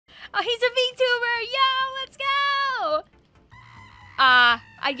Oh, he's a VTuber! Yo, let's go!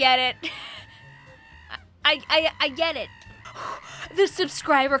 I get it. I get it. The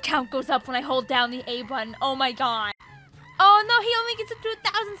subscriber count goes up when I hold down the A button. Oh my god. Oh no, he only gets up to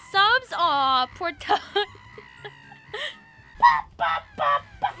 1,000 subs? Aw, poor Toad.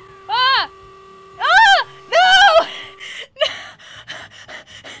 Ah! Ah! No!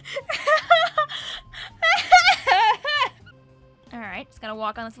 Alright, just gotta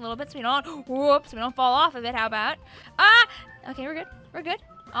walk on this a little bit so we don't fall off of it. How about? Ah! Okay, we're good. We're good.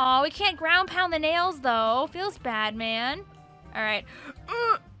 Oh, we can't ground pound the nails though. Feels bad, man. Alright.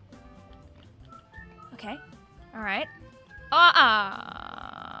 Okay. Alright.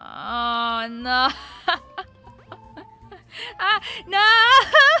 Oh, no. No!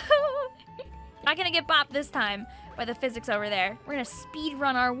 Not gonna get bopped this time by the physics over there. We're gonna speed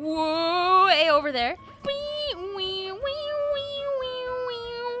run our way over there.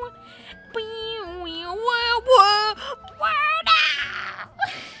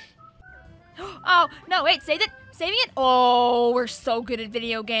 Oh, no, wait, saving it? Oh, we're so good at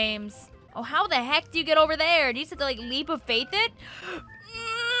video games. Oh, how the heck do you get over there? Do you just have to, like, leap of faith it?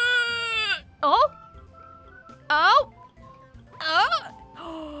 Oh? Oh?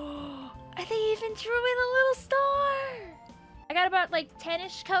 Oh! They even drew in a little star. I got about, like,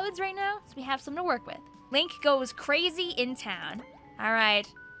 10-ish codes right now, so we have some to work with. Link goes crazy in town. All right.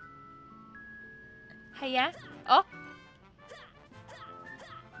 Hey, yeah? Oh.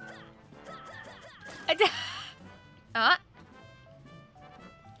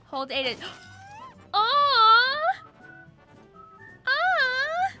 Hold A to... Aww!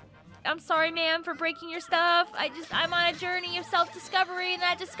 I'm sorry, ma'am, for breaking your stuff. I'm on a journey of self-discovery, and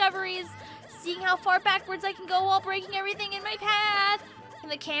that discovery is seeing how far backwards I can go while breaking everything in my path. Can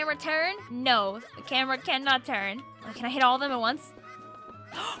the camera turn? No, the camera cannot turn. Oh, can I hit all of them at once?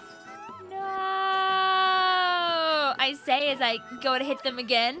 No! I say as I go to hit them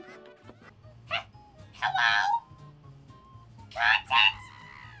again. Hello? Content!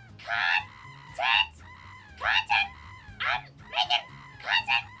 I'm making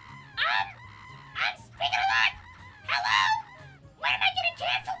content! I'm speaking a lot! Hello? When am I getting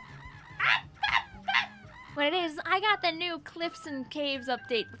canceled? What it is, I got the new Cliffs and Caves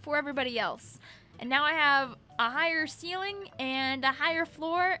update before everybody else. And now I have a higher ceiling and a higher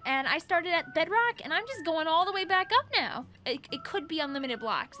floor, and I started at bedrock, and I'm just going all the way back up now. It could be unlimited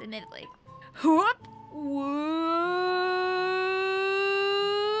blocks, admittedly. Whoop! Woo!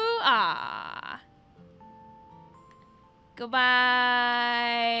 Ah.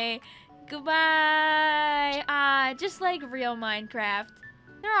 Goodbye. Goodbye. Ah, just like real Minecraft.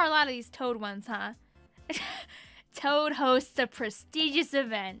 There are a lot of these Toad ones, huh? Toad hosts a prestigious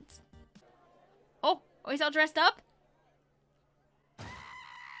event. Oh, he's all dressed up?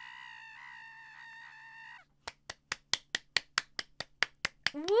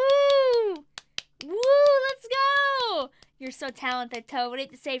 Woo! Woo, let's go! You're so talented, Toad. What do you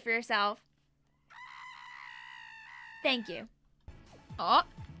have to say for yourself? Thank you. Oh,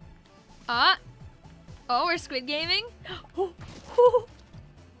 we're squid gaming? Do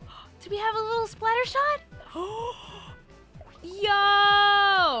we have a little splatter shot?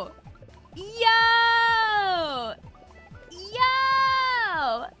 Yo! Yo!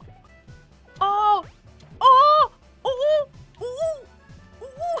 Yo! Oh! Oh! Oh! Oh!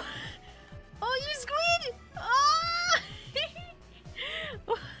 Oh, you squid! Oh!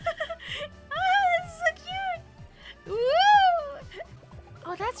 Oh, this is so cute! Woo!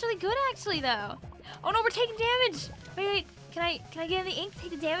 Oh, that's really good, actually, though. Oh no, we're taking damage! Wait, can I get in the ink to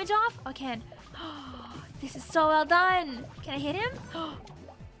take the damage off? Oh, I can. This is so well done. Can I hit him?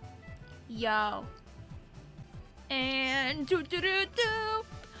 Yo. And do.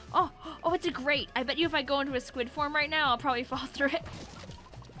 Oh, it's a grate. I bet you if I go into a squid form right now, I'll probably fall through it.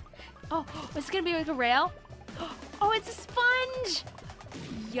 Oh, is it gonna be like a rail? Oh, it's a sponge.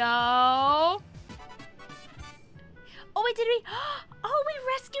 Yo. Oh, wait, did we? Oh, we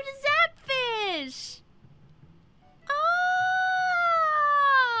rescued a zapfish.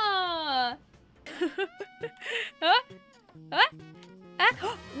 Ah.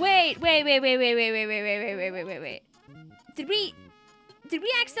 Wait. Did we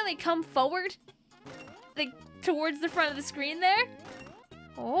accidentally come forward? Like, towards the front of the screen there?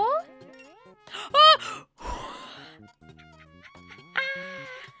 Oh? Oh!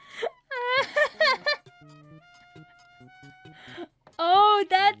 Oh,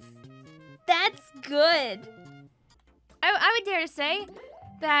 that's good. I would dare to say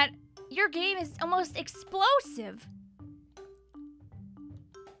that your game is almost explosive.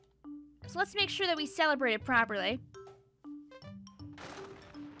 So let's make sure that we celebrate it properly.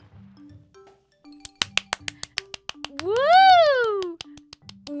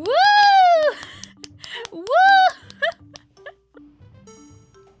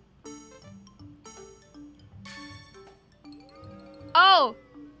 Oh!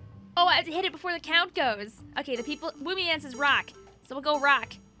 Oh, I have to hit it before the count goes. Okay, the people... Woomy Man says rock. So we'll go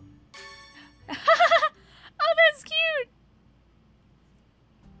rock. Oh, that's cute!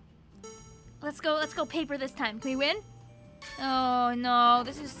 Let's go paper this time. Can we win? Oh, no.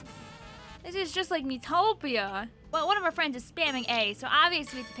 This is just like Metopia. Well, one of our friends is spamming A, so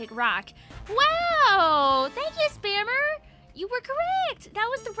obviously we have to pick rock. Wow! Thank you, spammer! You were correct! That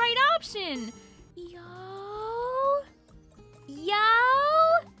was the right option! Yo!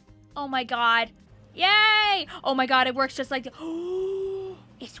 Oh my god. Yay! Oh my god, it works just like the...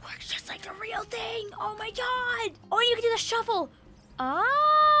 It works just like the real thing! Oh my god! Oh, you can do the shuffle!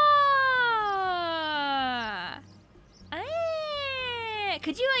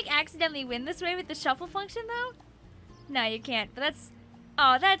 Could you, like, accidentally win this way with the shuffle function, though? No, you can't, but that's...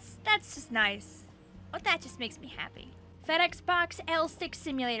 Oh, that's just nice. Oh, that just makes me happy. FedEx Box L6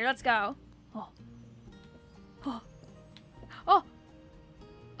 Simulator, let's go. Oh. Oh. Oh.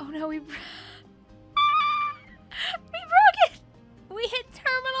 Oh, no, we broke it! We hit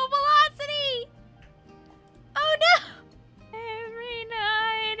terminal velocity! Oh, no! Every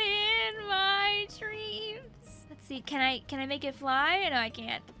night in my dreams. Let's see, can I make it fly? No, I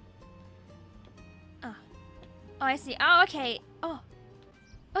can't. Oh. Oh, I see. Oh, okay. Oh.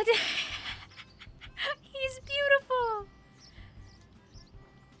 Oh, he's beautiful.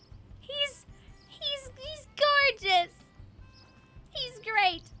 He's gorgeous. He's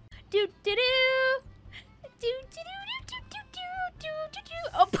great. Do do do. Do do do do do do do do.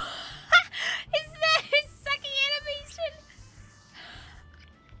 Oh, is that his sucking animation?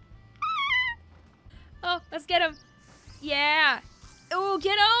 Oh, let's get him. Yeah. Oh,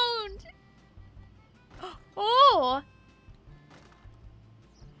 get owned. Oh.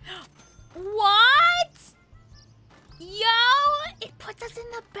 What? Yo, it puts us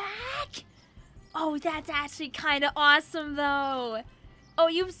in the back. Oh, that's actually kind of awesome, though. Oh,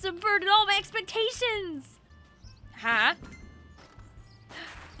 you've subverted all my expectations. Huh?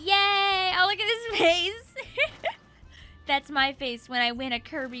 Yay! Oh, look at his face. That's my face when I win a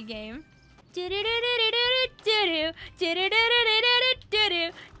Kirby game.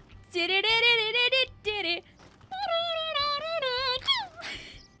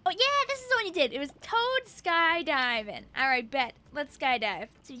 Oh yeah, this is the one you did. It was Toad skydiving. All right, bet. Let's skydive.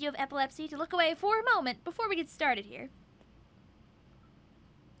 So you have epilepsy to look away for a moment before we get started here.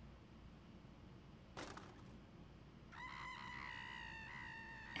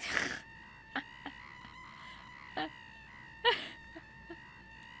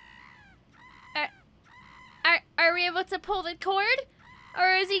 Are we able to pull the cord?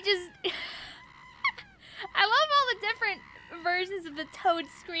 Or is he just... I love all the different versions of the Toad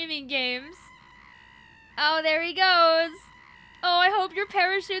screaming games. Oh, there he goes. Oh, I hope your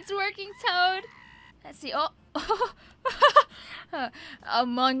parachute's working, Toad. Let's see. Oh.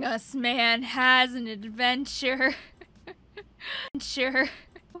 Among Us man has an adventure. Sure.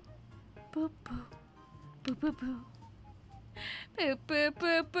 Boop boop. Boop boop boop. Boop boop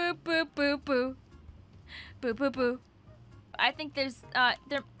boop boop boop boop boop. Boop boop boop. I think there's I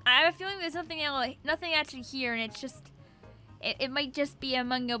have a feeling there's nothing actually here, and it's just it might just be a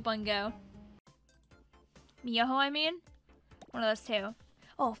Mungo Bungo. Miyoho, I mean? One of those two.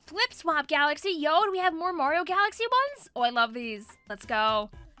 Oh, Flip Swap Galaxy. Yo, do we have more Mario Galaxy ones? Oh, I love these. Let's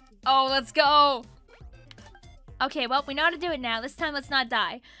go. Oh, let's go. Okay, well, we know how to do it now. This time, let's not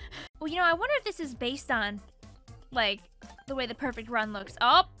die. Well, you know, I wonder if this is based on, like, the way the perfect run looks.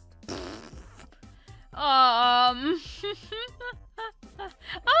 Oh. Oh.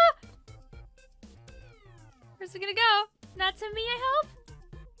 Where's it gonna go? Not to me, I hope?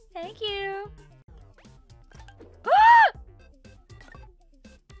 Thank you. Ah!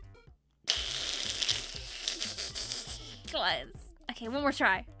 Close. Okay, one more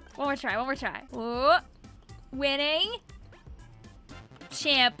try. One more try. Whoa. Winning.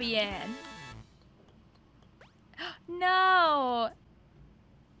 Champion. No.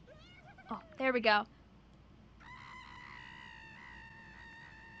 Oh, there we go.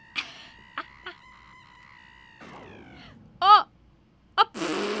 Oh. What?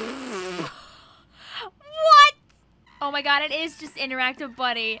 Oh my god, it is just Interactive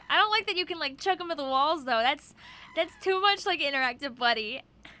Buddy. I don't like that you can like chuck them at the walls though. That's too much like Interactive Buddy.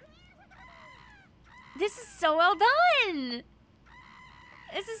 This is so well done.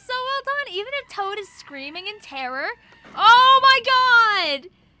 This is so well done. Even if Toad is screaming in terror. Oh my god!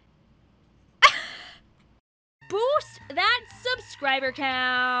 Boost that subscriber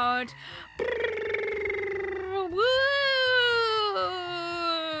count. Woo!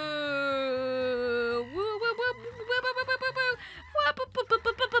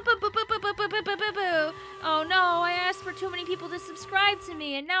 Oh no, I asked for for too many people to subscribe to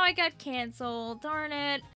me, and now I got canceled. Darn it.